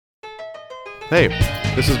Hey,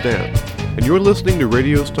 this is Dan, and you're listening to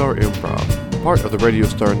Radio Star Improv, part of the Radio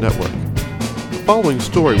Star Network. The following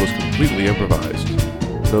story was completely improvised.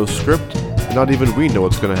 No script, and not even we know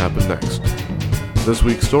what's going to happen next. This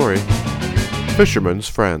week's story, Fisherman's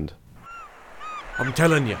Friend. I'm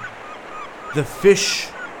telling you, the fish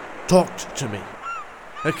talked to me.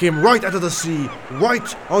 It came right out of the sea,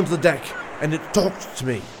 right onto the deck, and it talked to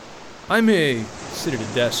me. I may sit at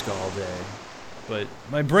a desk all day, but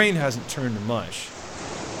my brain hasn't turned to mush.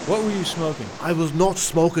 What were you smoking? I was not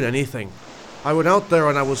smoking anything. I went out there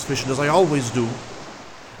and I was fishing as I always do.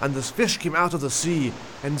 And this fish came out of the sea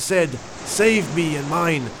and said, "Save me and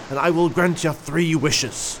mine, and I will grant you 3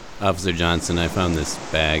 wishes." Officer Johnson, I found this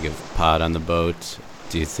bag of pot on the boat.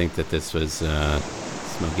 Do you think that this was,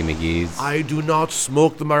 Smokey McGee's? I do not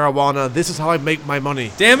smoke the marijuana. This is how I make my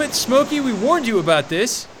money. Damn it, Smokey, we warned you about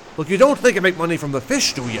this. Look, you don't think I make money from the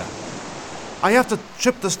fish, do you? I have to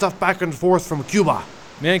ship the stuff back and forth from Cuba.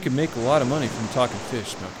 Man can make a lot of money from talking fish,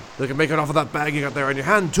 Smokey. They can make it off of that bag you got there in your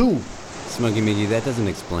hand, too. Smokey McGee, that doesn't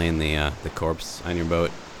explain the corpse on your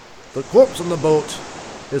boat. The corpse on the boat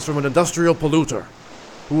is from an industrial polluter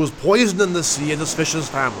who was poisoning the sea and his fish's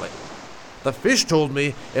family. The fish told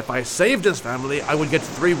me if I saved his family, I would get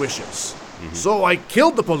 3 wishes. So I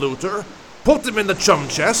killed the polluter, put him in the chum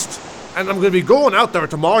chest, and I'm going to be going out there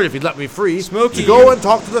tomorrow if he'd let me free. Smokey, to go and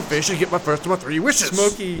talk to the fish and get my first of my 3 wishes.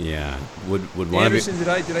 Smokey. Yeah. Would one Anderson, of did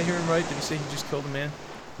I hear him right? Did he say he just killed a man?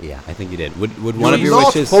 Yeah, I think you did. Would one of You're your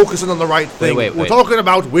not wishes... focusing on the right thing. Wait. We're talking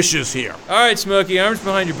about wishes here. All right, Smokey, arms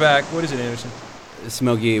behind your back. What is it, Anderson?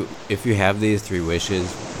 Smokey, if you have these 3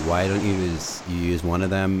 wishes, why don't you use one of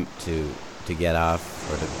them to get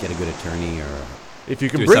off or to get a good attorney or... If you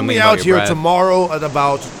can do bring something me about out your here breath. tomorrow at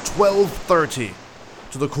about 12:30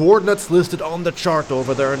 to the coordinates listed on the chart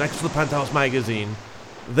over there next to the Penthouse magazine,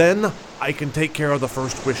 then I can take care of the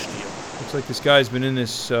first wish deal. Looks like this guy's been in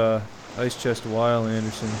this ice chest a while,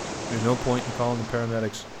 Anderson. There's no point in calling the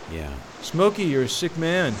paramedics. Yeah. Smokey, you're a sick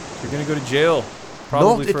man. You're going to go to jail.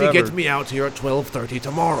 Probably Not if forever. you get me out here at 12:30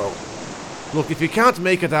 tomorrow. Look, if you can't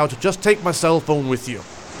make it out, just take my cell phone with you.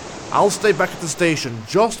 I'll stay back at the station.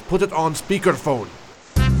 Just put it on speakerphone.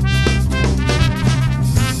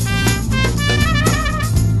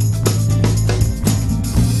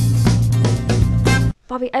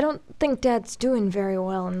 Bobby, I don't think Dad's doing very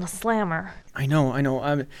well in the slammer. I know.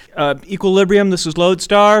 Equilibrium, this is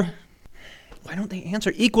Lodestar. Why don't they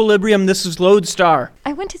answer? Equilibrium, this is Lodestar.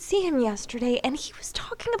 I went to see him yesterday, and he was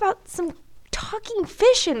talking about some talking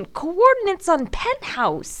fish and coordinates on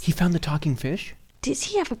Penthouse. He found the talking fish? Does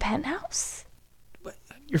he have a penthouse?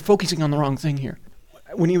 You're focusing on the wrong thing here.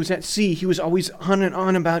 When he was at sea, he was always on and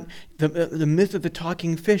on about the myth of the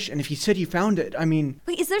talking fish, and if he said he found it, I mean...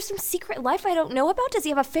 Wait, is there some secret life I don't know about? Does he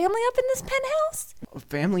have a family up in this penthouse? A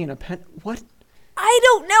family and a pen... What? I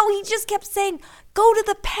don't know. He just kept saying, go to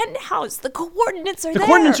the penthouse. The coordinates are there. The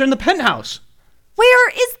coordinates are in the penthouse. Where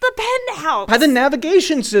is the penthouse? By the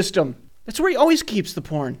navigation system. That's where he always keeps the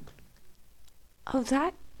porn. Oh,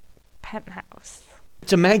 that penthouse.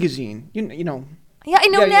 It's a magazine. You know... Yeah, I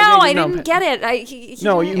know Yeah, now. you I know, didn't get it.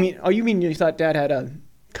 No, you mean you thought Dad had a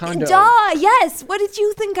condo. Duh, yes. What did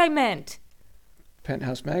you think I meant?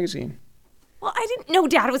 Penthouse magazine. Well, I didn't know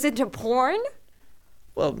Dad was into porn.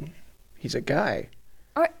 Well, he's a guy.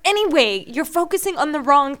 Or anyway, you're focusing on the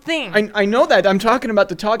wrong thing. I know that. I'm talking about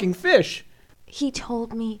the talking fish. He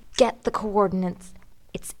told me, get the coordinates.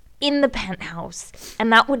 It's in the penthouse.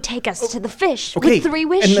 And that would take us to the fish with 3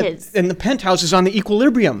 wishes. And the penthouse is on the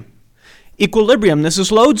Equilibrium. Equilibrium, this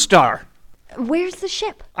is Lodestar. Where's the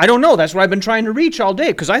ship? I don't know. That's what I've been trying to reach all day,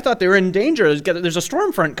 because I thought they were in danger. There's a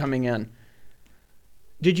storm front coming in.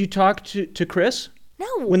 Did you talk to Chris? No.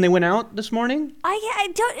 When they went out this morning?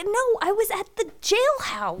 I don't know. I was at the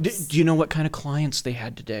jailhouse. Do you know what kind of clients they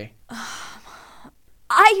had today?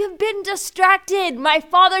 I have been distracted. My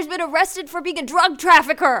father's been arrested for being a drug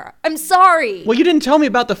trafficker. I'm sorry. Well, you didn't tell me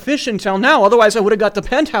about the fish until now. Otherwise, I would have got the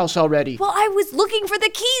penthouse already. Well, I was looking for the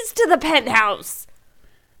keys to the penthouse.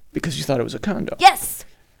 Because you thought it was a condo. Yes.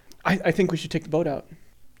 I think we should take the boat out.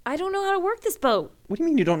 I don't know how to work this boat. What do you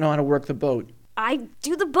mean you don't know how to work the boat? I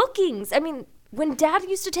do the bookings. I mean, when Dad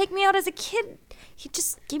used to take me out as a kid, he'd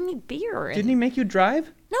just give me beer. Didn't he make you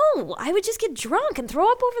drive? No, I would just get drunk and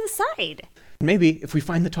throw up over the side. Maybe if we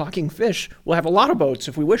find the talking fish, we'll have a lot of boats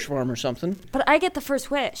if we wish for them or something. But I get the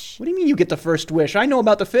first wish. What do you mean you get the first wish? I know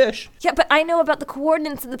about the fish. Yeah, but I know about the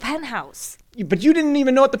coordinates of the penthouse. But you didn't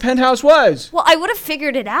even know what the penthouse was. Well, I would have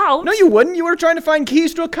figured it out. No, you wouldn't. You were trying to find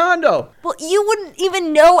keys to a condo. Well, you wouldn't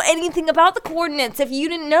even know anything about the coordinates if you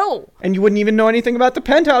didn't know. And you wouldn't even know anything about the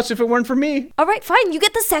penthouse if it weren't for me. All right, fine. You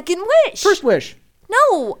get the second wish. First wish.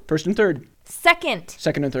 No. First and third. Second.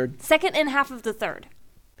 Second and third. Second and half of the third.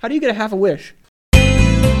 How do you get a half a wish?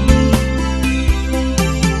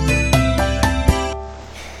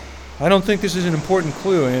 I don't think this is an important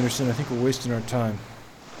clue, Anderson. I think we're wasting our time.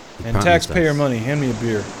 And promised taxpayer us. money. Hand me a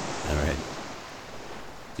beer. All right.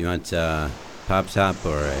 Do you want Pop Top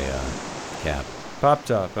or a cap? Pop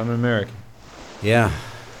Top. I'm an American. Yeah.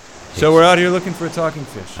 So we're out here looking for a talking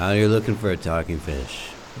fish. Out here looking for a talking fish.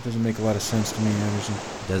 That doesn't make a lot of sense to me, Anderson.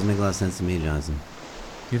 Doesn't make a lot of sense to me, Johnson.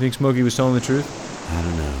 You think Smokey was telling the truth? I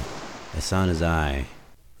don't know. I saw in his eye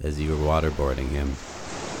as you were waterboarding him.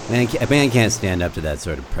 A man can't stand up to that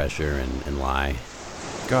sort of pressure and lie.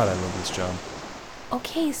 God, I love this job.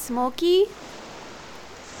 Okay, Smokey.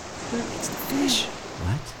 It's the fish.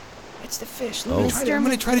 What? It's the fish. Oh. I'm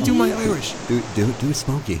gonna try to do my Irish. Do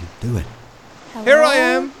Smokey. Do it. Hello? Here I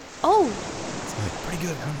am. Oh, It's good. Pretty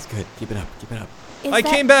good. That's good. Keep it up. Keep it up. I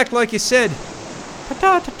came back like you said.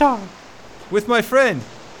 Ta-ta. With my friend.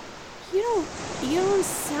 You don't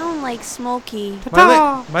sound like Smokey.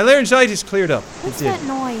 My laryngitis cleared up. What's It did. that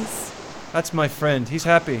noise? That's my friend. He's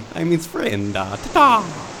happy. I mean, friend. Ta-ta.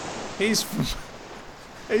 He's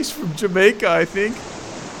from Jamaica, I think.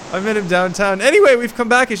 I met him downtown. Anyway, we've come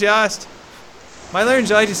back as you asked. My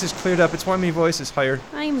laryngitis is cleared up. It's why my voice is higher.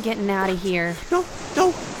 I'm getting out of here.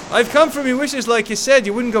 No. I've come from your wishes like you said.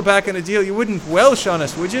 You wouldn't go back on a deal. You wouldn't Welsh on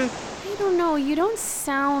us, would you? I don't know. You don't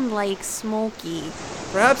sound like Smokey.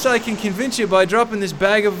 Perhaps I can convince you by dropping this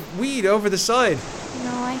bag of weed over the side.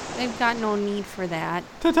 No, I've got no need for that.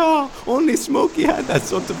 Ta-ta. Only Smokey had that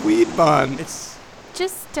sort of weed bun. It's...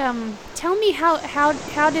 Just tell me how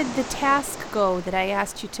did the task go that I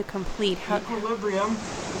asked you to complete? Equilibrium.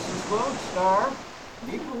 This is Lodestar.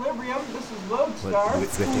 Equilibrium. This is Lodestar. We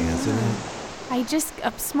have to answer that? I just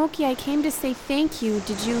Smokey, I came to say thank you.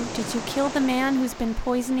 Did you kill the man who's been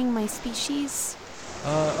poisoning my species?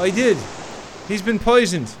 I did. He's been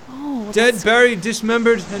poisoned. Oh, Dead, buried,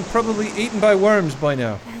 dismembered, and probably eaten by worms by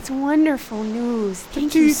now. That's wonderful news.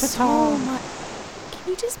 Thank you so much.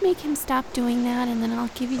 Can you just make him stop doing that, and then I'll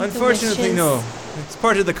give you the wishes? Unfortunately, no. It's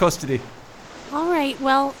part of the custody. All right,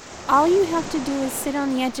 well, all you have to do is sit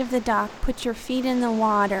on the edge of the dock, put your feet in the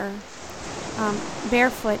water,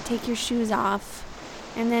 barefoot, take your shoes off,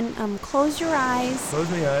 and then close your eyes. Close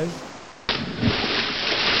my eyes.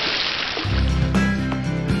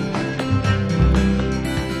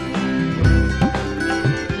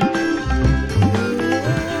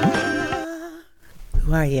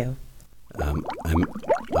 Who are you? I'm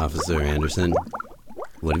Officer Anderson.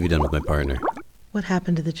 What have you done with my partner? What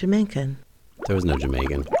happened to the Jamaican? There was no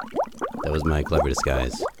Jamaican. That was my clever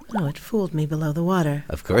disguise. Oh, it fooled me below the water.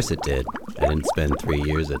 Of course it did. I didn't spend 3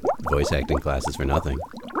 years at voice acting classes for nothing.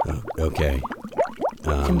 Oh, okay.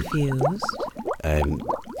 Confused? I'm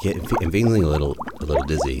feeling a little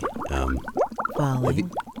dizzy.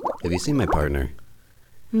 Falling? Have you seen my partner?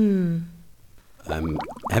 I'm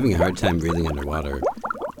having a hard time breathing underwater.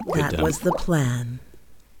 That was the plan.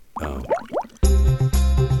 Oh.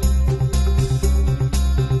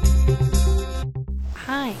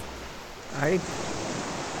 Hi. Hi.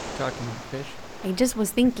 Talking fish. I just was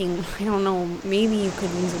thinking, I don't know, maybe you could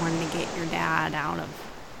use one to get your dad out of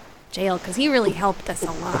jail, because he really helped us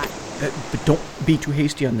a lot. But don't be too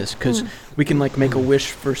hasty on this, because we can make a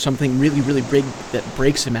wish for something really, really big that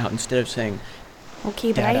breaks him out instead of saying,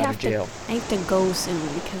 Okay, but Dad I out have of to jail. go soon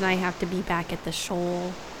because I have to be back at the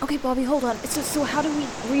shoal. Okay, Bobby, hold on. So how do we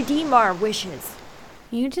redeem our wishes?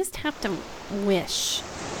 You just have to wish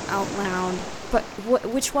out loud. But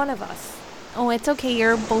which one of us? Oh, it's okay.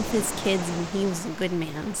 You're both his kids, and he was a good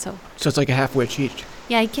man. So So it's like a half wish each.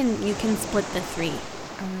 yeah, you can split the 3. All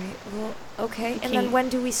right. Well, okay. And Okay. then when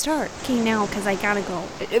do we start? Okay, now because I gotta go.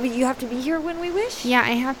 You have to be here when we wish? Yeah,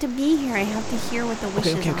 I have to be here. I have to hear what the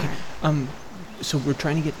wishes are. So we're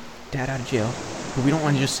trying to get Dad out of jail, but we don't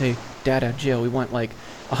want to just say Dad out of jail. We want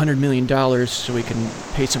 $100 million so we can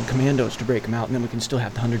pay some commandos to break him out, and then we can still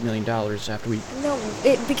have the $100 million after we. No,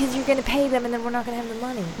 because you're gonna pay them, and then we're not gonna have the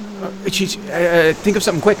money. Think of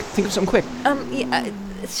something quick.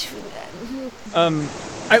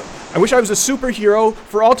 I wish I was a superhero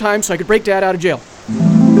for all time so I could break Dad out of jail.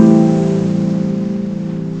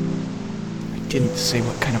 I didn't say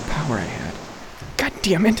what kind of power I had. God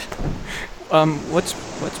damn it.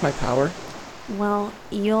 What's my power? Well,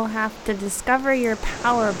 you'll have to discover your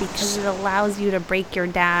power because it allows you to break your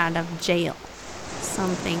dad out of jail.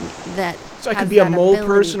 Something that. So I has could be a that mole ability.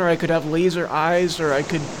 person, or I could have laser eyes, or I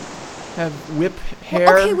could have whip hair.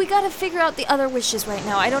 Well, okay, we gotta figure out the other wishes right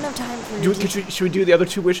now. I don't have time for you. Should we do the other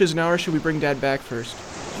 2 wishes now, or should we bring Dad back first?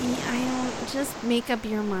 I don't. Just make up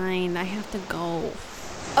your mind. I have to go.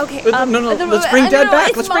 Okay. No, let's bring Dad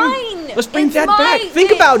back. It's mine. Let's bring It's Dad my back. Think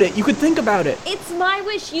wish. about it. You could think about it. It's my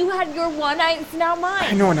wish. You had your one. It's now mine.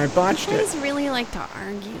 I know, and I botched You it. guys really like to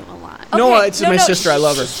argue a lot. No, Okay, it's my sister. I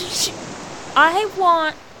love her. I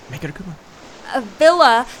want Make it a good one. a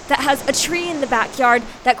villa that has a tree in the backyard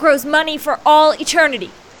that grows money for all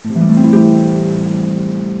eternity.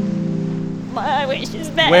 My wish is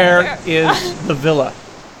better. Where is the villa?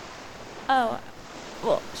 Oh,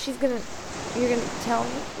 well, you're gonna tell me?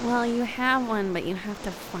 Well, you have one, but you have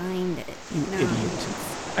to find it. You No. idiot.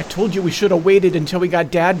 I told you we should have waited until we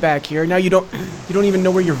got Dad back here. Now you don't even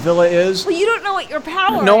know where your villa is. Well, you don't know what your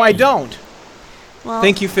power No, is. I don't. Well,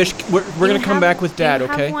 Thank you, Fish. We're gonna come back with Dad, you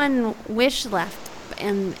okay? have one wish left,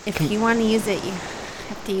 and if you want to use it, you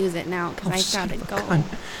have to use it now because I gotta go.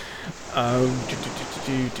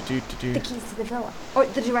 The keys to the villa, or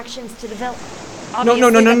the directions to the villa. No.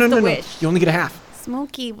 Obviously, that's the wish. You only get a half.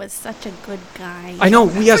 Smokey was such a good guy. I know.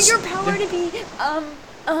 For your power to be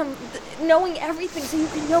knowing everything, so you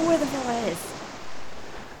can know where the villa is.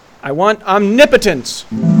 I want omnipotence.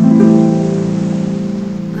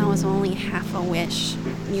 That was only half a wish.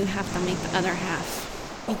 You have to make the other half.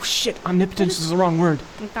 Oh shit! Omnipotence is the wrong word.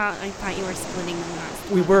 I thought you were splitting the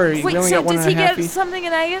last. We were. Wait, we only so got one does and he a half get each. something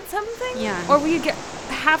and I get something? Yeah. Or we get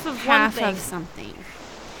half of Half one of thing, something.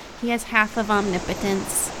 He has half of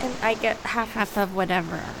omnipotence, and I get half of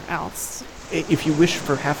whatever else. If you wish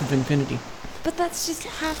for half of infinity. But that's just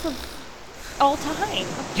half of all time.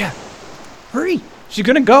 Yeah. Hurry. She's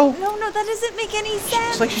gonna go. No, that doesn't make any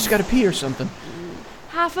sense. It's like she's got to pee or something.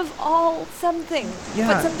 Half of all something. Yeah.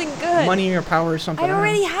 But something good. Money or power or something. I don't know.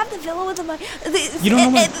 already have the villa with the money. You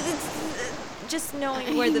don't know just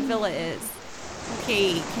knowing where the villa is.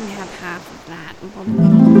 Okay, you can have half of that.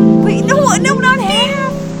 Wait, no, not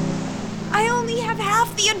half. I only have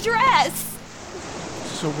half the address.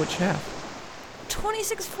 So which half?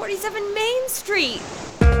 2647 Main Street.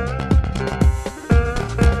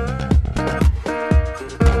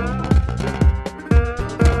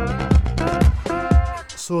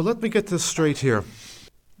 So let me get this straight here.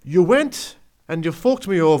 You went and you fucked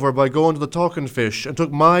me over by going to the talking fish and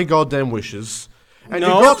took my goddamn wishes. And you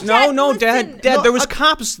got No, Dad. listen. Dad, No, there was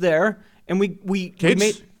cops there, and we Kids,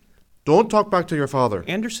 made don't talk back to your father.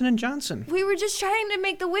 Anderson and Johnson. We were just trying to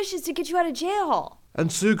make the wishes to get you out of jail. And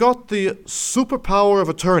so you got the superpower of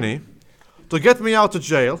attorney to get me out of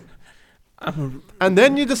jail. And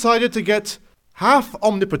then you decided to get half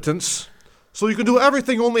omnipotence so you can do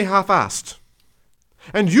everything only half-assed.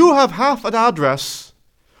 And you have half an address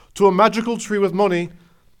to a magical tree with money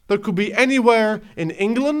that could be anywhere in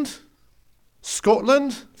England,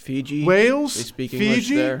 Scotland, Fiji. Wales, They speak English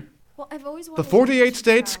Fiji, there. Well, I've always the wanted 48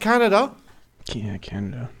 states, Canada. Yeah,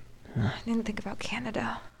 Canada. I didn't think about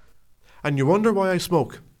Canada. And you wonder why I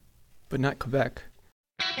smoke. But not Quebec.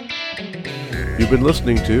 You've been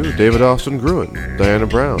listening to David Austin Gruen, Diana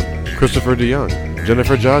Brown, Christopher DeYoung,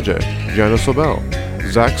 Jennifer Jaje, Gianna Sobel,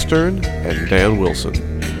 Zach Stern, and Dan Wilson.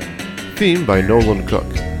 Theme by Nolan Cook.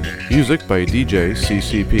 Music by DJ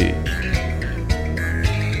CCP.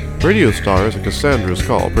 Radio Star is a Cassandra's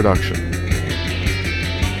Call production.